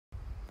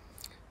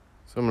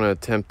So I'm going to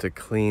attempt to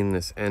clean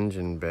this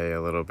engine bay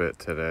a little bit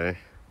today.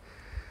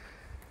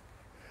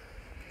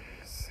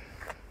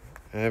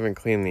 I haven't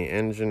cleaned the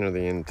engine or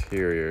the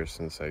interior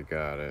since I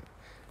got it.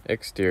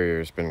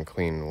 Exterior's been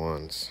cleaned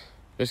once,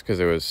 just because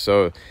it was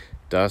so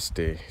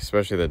dusty,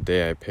 especially the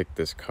day I picked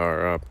this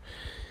car up.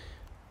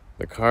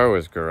 The car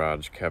was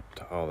garage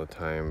kept all the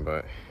time,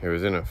 but it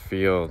was in a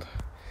field.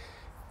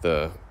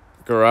 The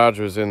garage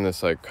was in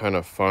this like kind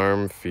of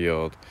farm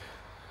field,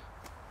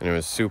 and it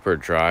was super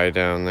dry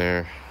down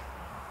there.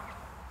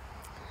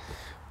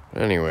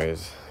 But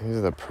anyways, these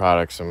are the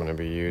products I'm going to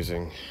be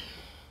using.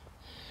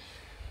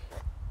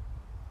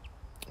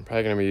 I'm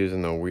probably going to be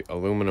using the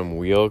aluminum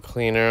wheel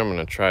cleaner. I'm going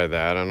to try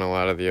that on a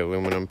lot of the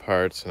aluminum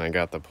parts, and I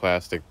got the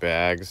plastic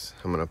bags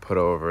I'm going to put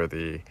over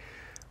the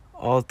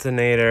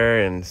alternator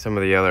and some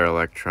of the other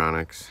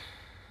electronics.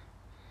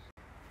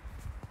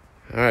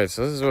 Alright,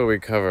 so this is what we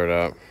covered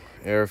up.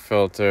 Air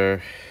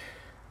filter,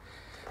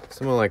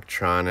 some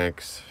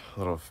electronics, a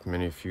little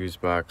mini fuse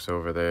box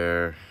over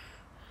there,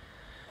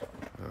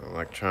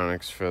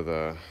 electronics for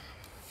the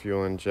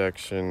fuel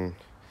injection,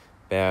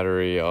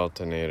 battery,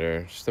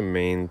 alternator, just the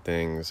main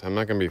things. I'm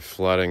not going to be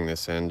flooding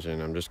this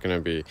engine. I'm just going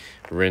to be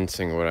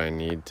rinsing what I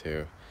need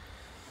to.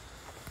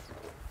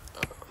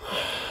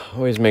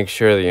 Always make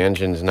sure the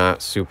engine's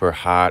not super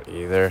hot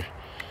either,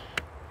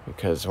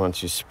 because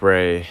once you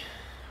spray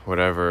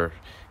whatever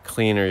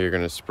cleaner you're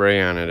going to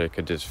spray on it, it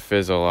could just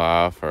fizzle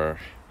off, or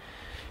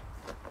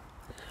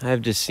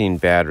I've just seen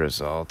bad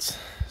results.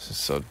 This is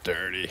so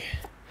dirty.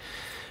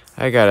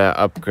 I gotta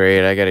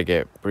upgrade. I gotta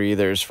get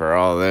breathers for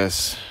all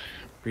this.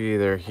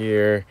 Breather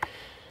here,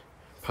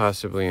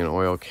 possibly an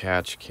oil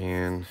catch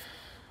can.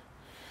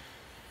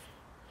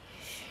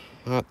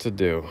 Lot to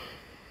do.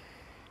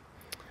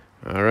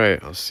 All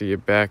right, I'll see you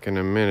back in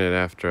a minute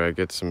after I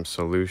get some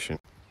solution.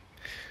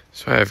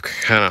 So I have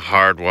kind of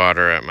hard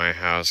water at my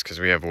house because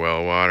we have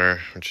well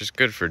water, which is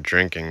good for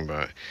drinking,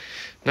 but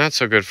not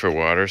so good for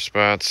water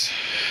spots.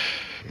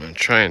 I'm gonna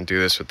try and do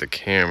this with the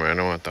camera. I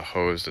don't want the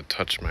hose to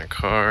touch my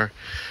car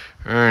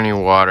or any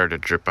water to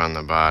drip on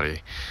the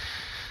body.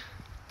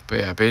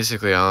 But yeah,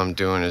 basically all I'm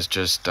doing is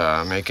just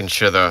making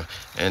sure the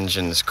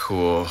engine's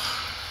cool.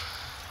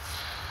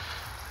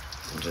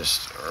 I'm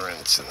just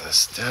rinsing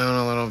this down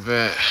a little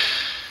bit.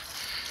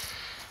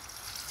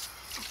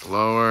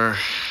 Lower.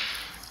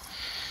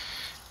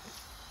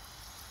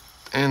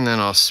 And then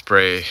I'll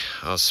spray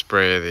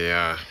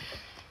the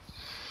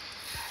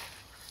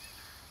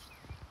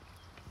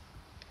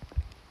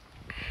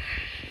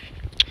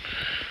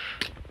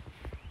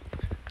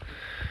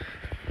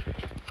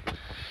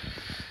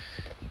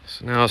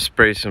so now I'll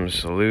spray some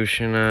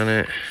solution on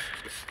it.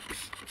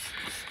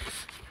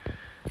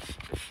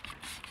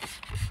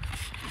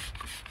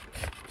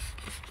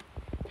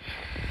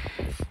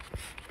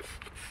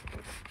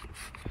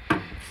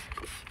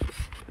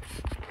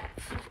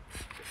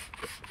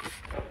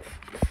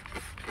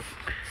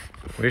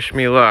 Wish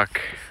me luck.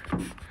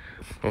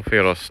 Hopefully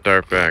it'll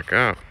start back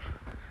up.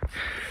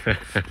 I'll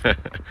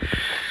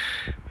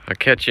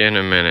catch you in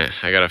a minute.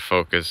 I gotta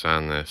focus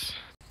on this.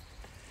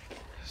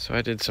 So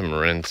I did some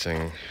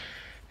rinsing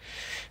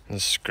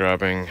and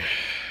scrubbing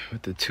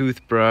with the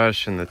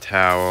toothbrush and the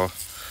towel.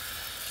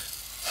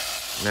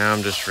 Now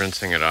I'm just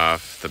rinsing it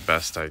off the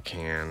best I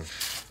can.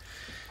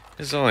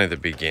 This is only the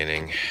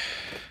beginning,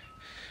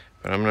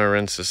 but I'm gonna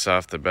rinse this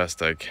off the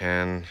best I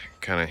can,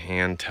 kind of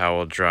hand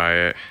towel dry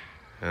it,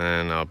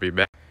 and I'll be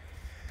back.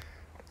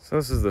 So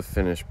this is the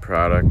finished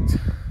product.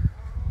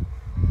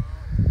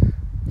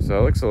 So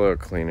it looks a little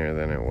cleaner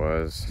than it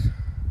was.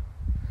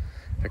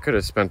 I could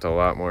have spent a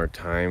lot more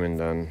time and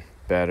done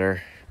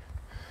better.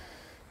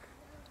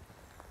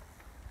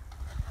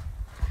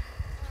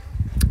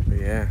 But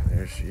yeah,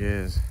 there she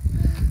is.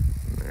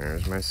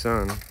 There's my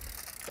son.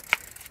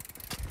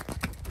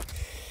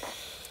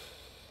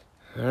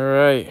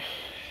 Alright.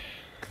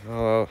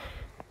 Well,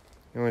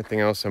 the only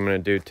thing else I'm going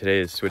to do today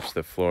is switch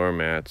the floor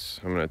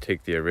mats. I'm going to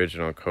take the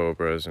original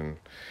Cobras and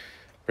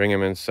bring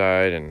them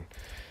inside and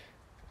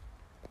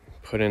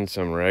put in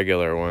some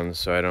regular ones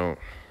so I don't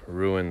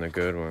ruin the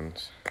good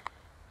ones.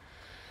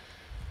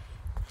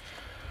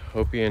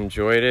 Hope you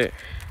enjoyed it.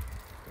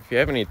 If you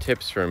have any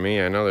tips for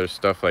me, I know there's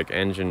stuff like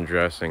engine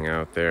dressing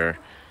out there.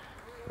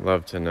 I'd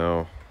love to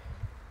know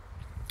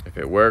if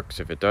it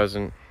works. If it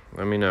doesn't,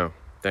 let me know.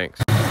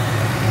 Thanks.